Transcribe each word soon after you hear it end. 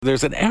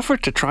There's an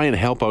effort to try and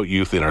help out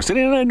youth in our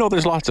city, and I know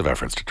there's lots of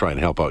efforts to try and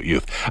help out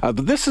youth.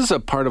 But this is a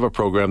part of a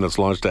program that's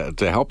launched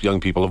to help young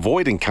people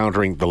avoid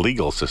encountering the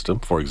legal system,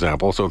 for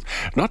example. So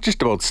it's not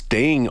just about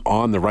staying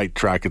on the right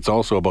track, it's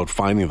also about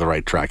finding the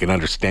right track and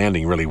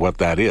understanding really what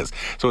that is.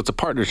 So it's a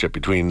partnership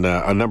between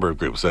a number of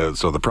groups. So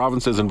the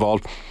province is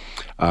involved.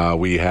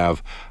 We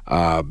have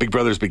Big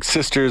Brothers Big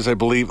Sisters, I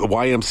believe, the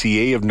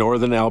YMCA of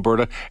Northern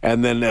Alberta,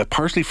 and then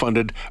partially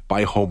funded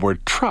by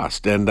Homeward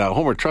Trust. And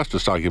Homeward Trust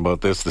was talking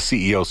about this. The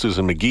CEO,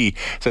 Susan McGee,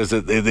 says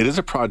that it is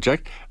a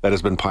project that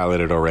has been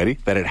piloted already,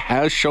 that it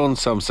has shown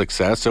some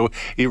success, so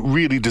it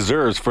really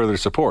deserves further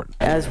support.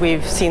 As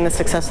we've seen the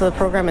success of the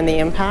program and the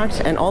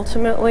impact, and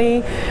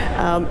ultimately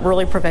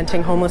really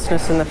preventing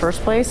homelessness in the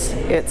first place,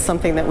 it's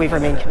something that we've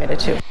remained committed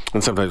to.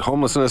 And sometimes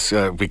homelessness,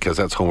 because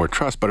that's Homeward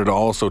Trust, but it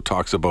also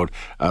talks about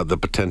the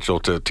potential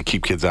to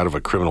keep kids out of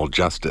a criminal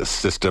justice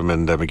system.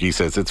 And McGee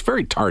says it's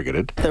very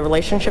targeted. The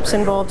relationships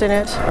involved in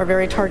it are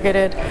very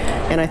targeted,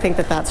 and I think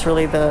that that's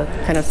really the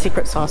kind of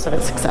secret sauce of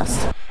its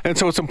success. And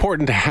so it's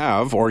important to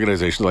have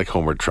organizations like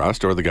Homeward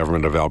Trust or the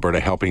Government of Alberta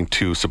helping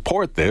to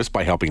support this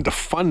by helping to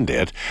fund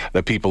it.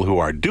 The people who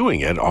are doing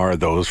it are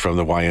those from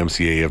the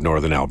YMCA of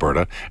Northern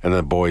Alberta and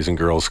the Boys and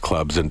Girls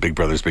Clubs and Big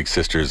Brothers Big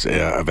Sisters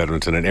of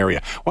Edmonton and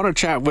area. I want to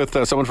chat with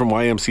someone from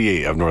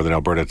YMCA of Northern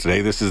Alberta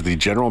today. This is the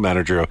General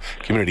Manager of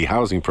Community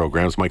Housing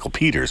Programs, Michael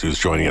Peters, who's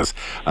joining us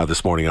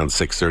this morning on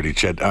 6:30.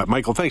 Ched.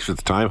 Michael, thanks for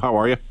the time. How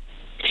are you?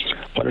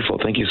 Wonderful.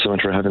 Thank you so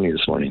much for having me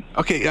this morning.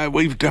 Okay,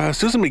 we've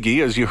Susan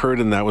McGee, as you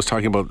heard in that, was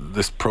talking about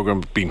this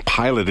program being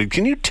piloted.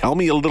 Can you tell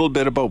me a little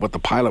bit about what the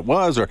pilot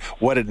was or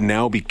what it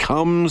now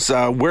becomes?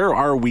 Where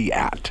are we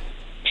at?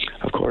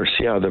 Of course,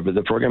 yeah.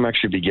 The program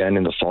actually began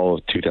in the fall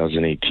of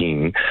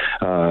 2018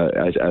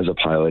 as a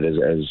pilot,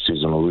 as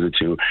Susan alluded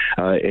to,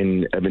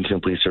 in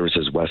Edmonton Police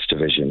Services West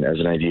Division,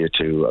 as an idea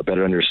to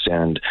better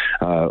understand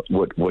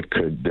what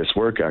could this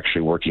work,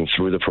 actually working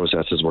through the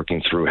processes,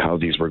 working through how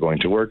these were going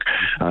to work,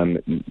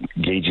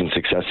 gauging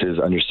successes,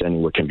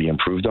 understanding what can be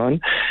improved on,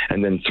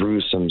 and then through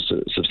some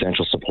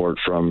substantial support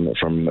from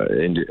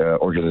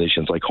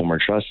organizations like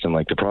Homeward Trust and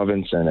like the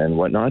province and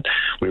whatnot,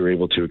 we were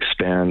able to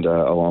expand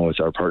along with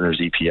our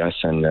partners EPS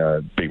and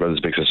Big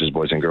Brothers Big Sisters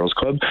Boys and Girls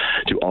Club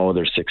to all of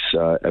their 6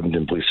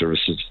 Edmonton Police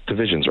Services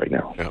divisions right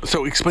now. Yeah.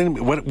 So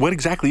explain what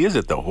exactly is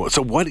it though?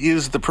 So what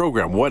is the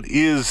program? What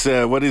is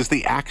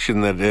the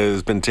action that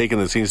has been taken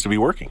that seems to be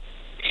working?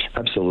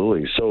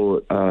 Absolutely.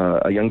 So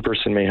a young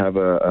person may have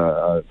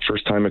a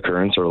first-time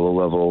occurrence or a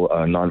low-level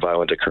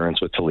nonviolent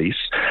occurrence with police.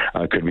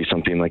 Could be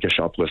something like a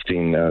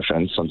shoplifting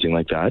offense, something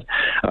like that.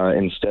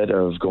 Instead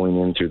of going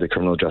in through the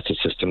criminal justice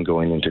system,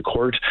 going into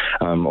court,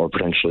 or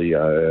potentially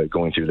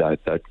going through that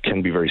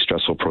can be a very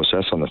stressful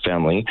process on the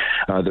family,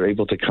 they're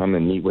able to come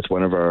and meet with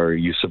one of our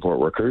youth support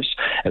workers,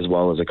 as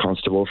well as a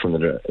constable from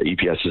the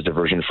EPS's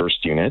Diversion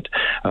First Unit.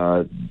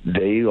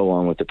 They,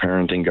 along with the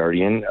parent and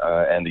guardian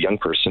and the young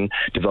person,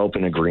 develop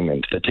an agreement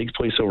that takes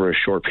place over a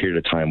short period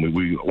of time.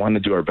 We want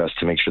to do our best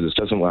to make sure this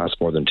doesn't last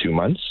more than 2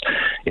 months.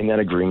 In that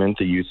agreement,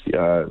 the youth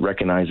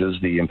recognizes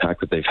the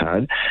impact that they've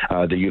had.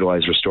 They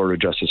utilize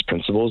restorative justice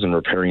principles in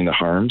repairing the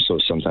harm. So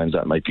sometimes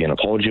that might be an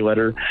apology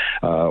letter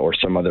or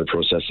some other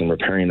process in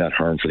repairing that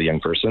harm for the young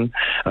person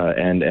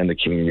and the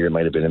community that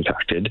might have been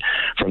impacted.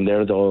 From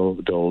there,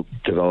 they'll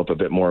develop a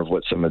bit more of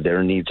what some of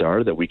their needs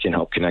are that we can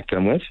help connect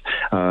them with.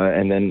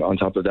 And then on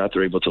top of that,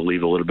 they're able to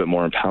leave a little bit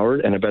more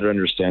empowered and a better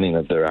understanding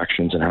of their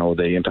actions and how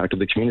they impacted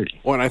the community.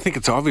 Well, and I think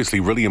it's obviously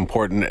really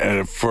important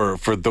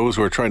for those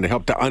who are trying to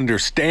help to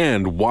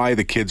understand why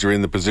the kids are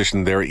in the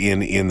position they're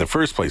in the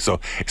first place. So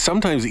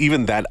sometimes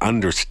even that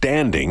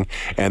understanding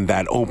and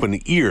that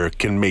open ear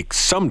can make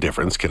some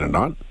difference, can it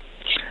not?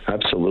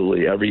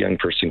 Absolutely. Every young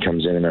person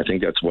comes in, and I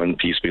think that's one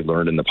piece we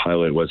learned in the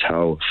pilot was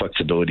how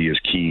flexibility is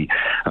key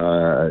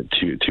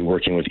to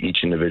working with each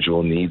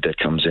individual need that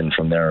comes in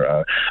from there.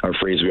 Our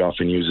phrase we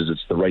often use is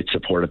it's the right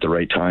support at the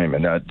right time,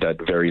 and that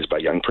varies by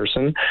young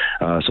person.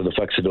 So the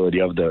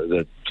flexibility of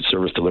the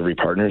service delivery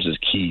partners is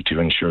key to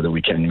ensure that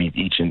we can meet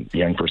each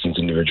young person's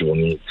individual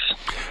needs.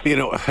 You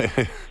know,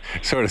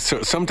 so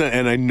sometimes,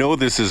 and I know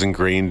this is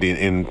ingrained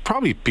in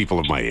probably people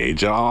of my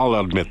age. I'll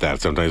admit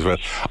that sometimes, but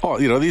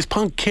these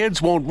punk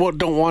kids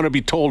don't want to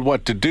be told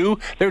what to do.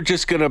 They're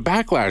just going to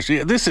backlash.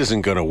 This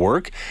isn't going to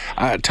work.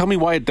 Tell me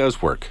why it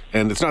does work,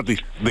 and it's not the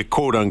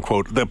quote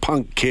unquote the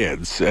punk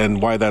kids,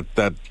 and why that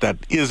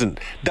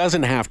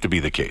doesn't have to be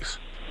the case.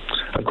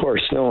 Of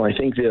course. No, I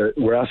think that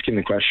we're asking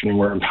the question and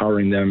we're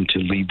empowering them to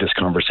lead this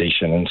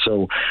conversation. And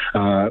so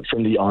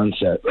from the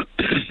onset,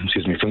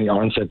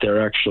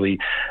 they're actually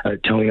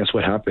telling us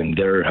what happened.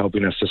 They're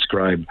helping us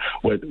describe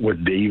what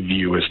they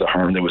view as the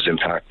harm that was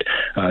impacted.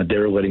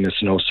 They're letting us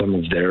know some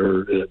of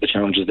the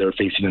challenges they're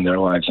facing in their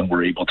lives, and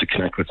we're able to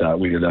connect with that,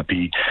 whether that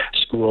be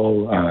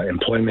school,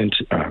 employment,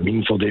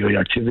 meaningful daily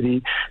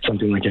activity,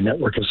 something like a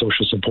network of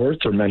social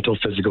supports, or mental,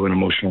 physical, and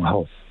emotional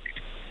health.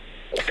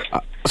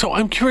 So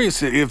I'm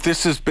curious if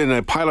this has been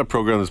a pilot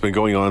program that's been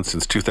going on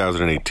since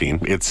 2018.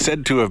 It's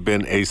said to have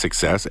been a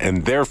success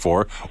and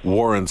therefore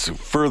warrants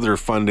further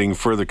funding,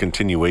 further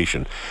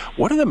continuation.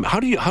 What are the?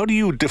 How do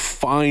you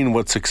define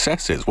what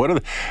success is? What are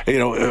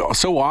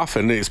so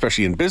often,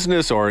 especially in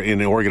business or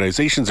in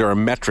organizations, there are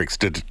metrics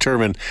to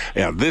determine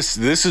this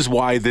is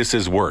why this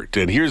has worked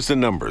and here's the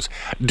numbers.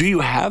 Do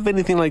you have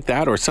anything like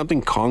that or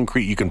something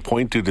concrete you can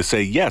point to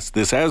say yes,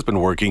 this has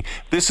been working,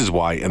 this is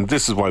why, and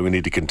this is why we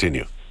need to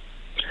continue?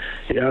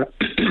 Yeah,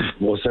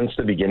 well, since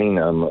the beginning,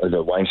 the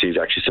YMCA has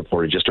actually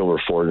supported just over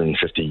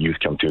 450 youth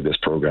come through this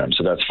program.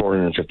 So that's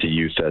 450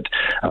 youth that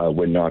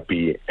would not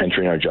be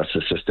entering our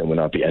justice system, would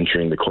not be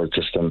entering the court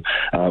system,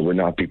 would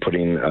not be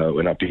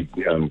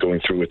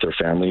going through with their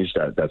families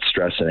that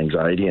stress and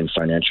anxiety and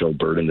financial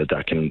burden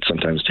that can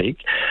sometimes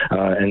take.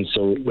 And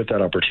so with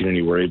that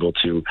opportunity, we're able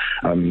to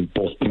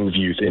both move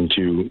youth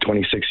into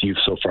 26 youth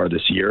so far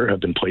this year have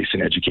been placed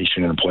in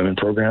education and employment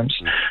programs.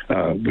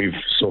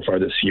 So far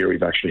this year,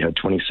 we've actually had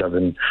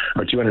 227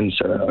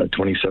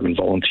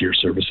 volunteer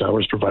service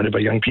hours provided by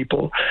young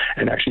people,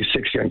 and actually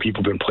 6 young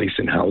people have been placed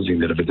in housing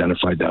that have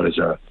identified that as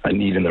a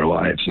need in their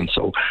lives. And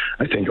so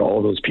I think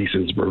all those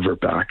pieces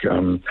revert back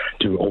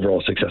to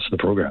overall success of the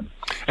program.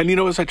 And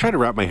as I try to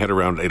wrap my head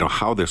around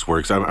how this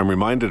works, I'm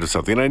reminded of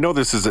something. And I know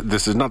this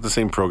is not the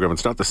same program,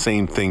 it's not the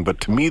same thing,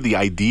 but to me the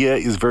idea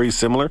is very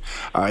similar.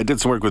 I did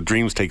some work with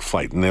Dreams Take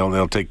Flight, and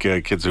they'll take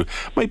kids who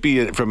might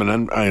be from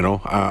an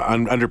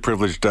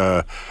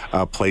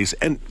underprivileged place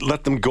and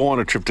let them go on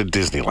a trip to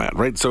Disneyland,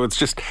 right? So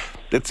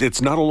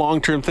it's not a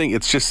long-term thing.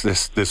 It's just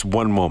this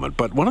one moment.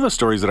 But one of the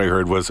stories that I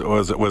heard was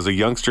a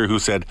youngster who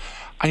said,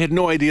 I had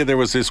no idea there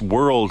was this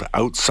world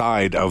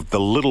outside of the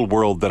little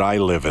world that I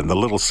live in, the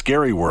little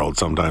scary world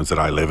sometimes that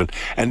I live in.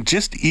 And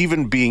just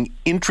even being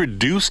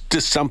introduced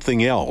to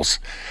something else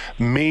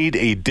made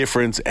a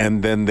difference,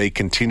 and then they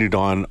continued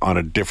on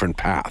a different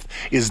path.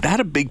 Is that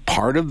a big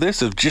part of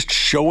this, of just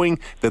showing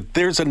that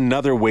there's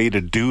another way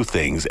to do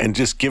things and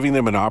just giving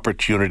them an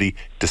opportunity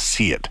to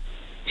see it?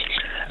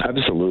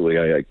 Absolutely.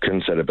 I couldn't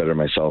have said it better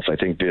myself. I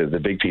think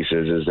the big piece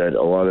is that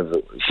a lot of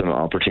some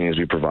opportunities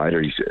we provide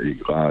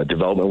are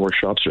development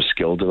workshops or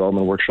skill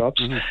development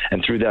workshops. Mm-hmm.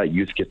 And through that,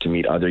 youth get to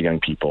meet other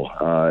young people.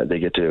 They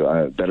get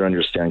to better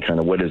understand kind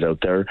of what is out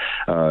there.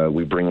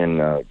 We bring in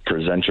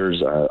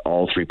presenters.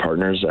 All three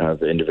partners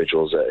have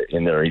individuals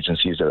in their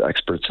agencies that are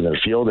experts in their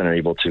field and are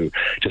able to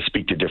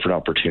speak to different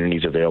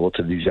opportunities available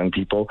to these young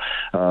people.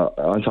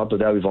 On top of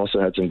that, we've also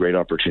had some great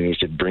opportunities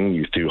to bring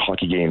youth to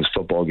hockey games,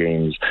 football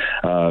games,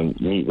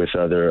 meet with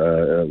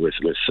other with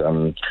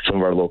some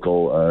of our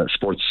local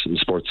sports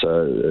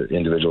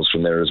individuals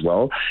from there as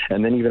well.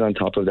 And then even on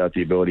top of that,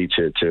 the ability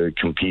to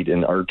compete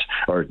in art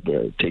or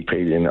take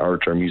part in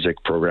art or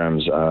music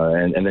programs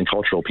and then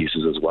cultural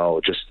pieces as well.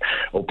 Just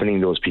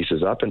opening those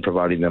pieces up and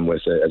providing them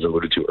with, as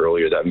alluded to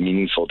earlier, that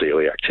meaningful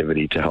daily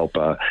activity to help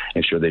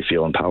ensure they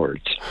feel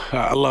empowered.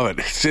 I love it.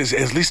 It's just,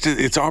 at least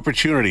it's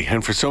opportunity.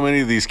 And for so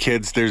many of these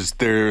kids,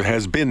 there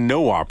has been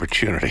no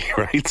opportunity,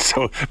 right?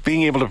 So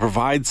being able to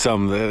provide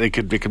some, they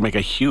could make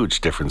a huge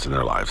difference in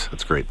their lives.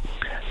 That's great.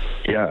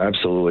 Yeah,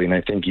 absolutely. And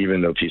I think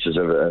even though pieces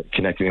of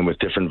connecting them with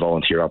different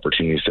volunteer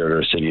opportunities throughout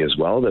our city as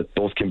well, that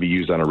both can be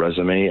used on a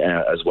resume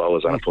as well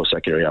as on a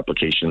post-secondary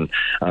application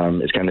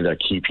is kind of that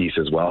key piece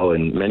as well.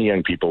 And many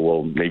young people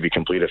will maybe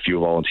complete a few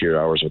volunteer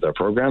hours with our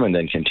program and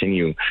then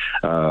continue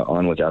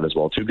on with that as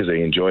well, too, because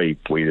they enjoy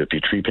whether it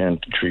be tree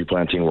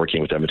planting,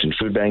 working with Edmonton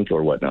Food Bank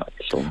or whatnot.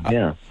 So,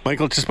 yeah.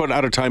 Michael, just about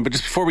out of time, but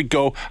just before we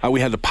go,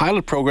 we had the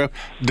pilot program.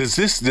 Does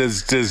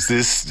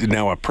this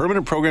now a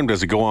permanent program?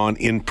 Does it go on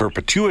in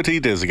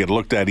perpetuity? Does it get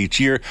looked at each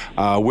year?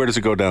 Where does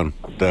it go down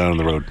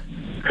the road?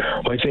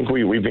 Well, I think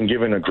we've been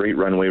given a great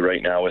runway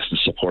right now with the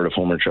support of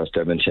Homer Trust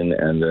Edmonton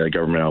and the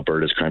Government of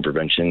Alberta's crime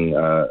prevention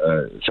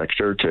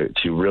sector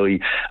to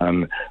really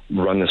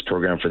run this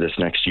program for this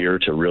next year,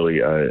 to really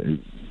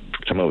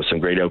come up with some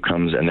great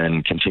outcomes and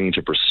then continue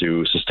to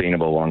pursue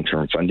sustainable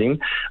long-term funding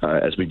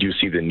as we do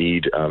see the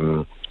need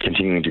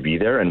continuing to be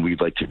there, and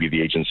we'd like to be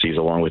the agencies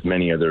along with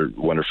many other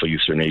wonderful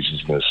youth-serving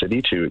agencies in the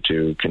city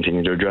to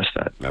continue to address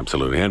that.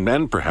 Absolutely,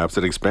 and perhaps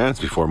it expands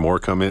before more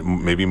come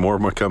in, maybe more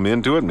come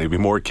into it, maybe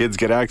more kids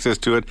get access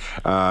to it.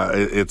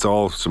 It's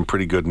all some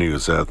pretty good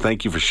news.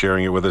 Thank you for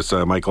sharing it with us,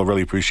 Michael.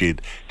 Really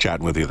appreciate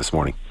chatting with you this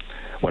morning.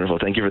 Wonderful.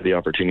 Thank you for the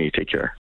opportunity. Take care.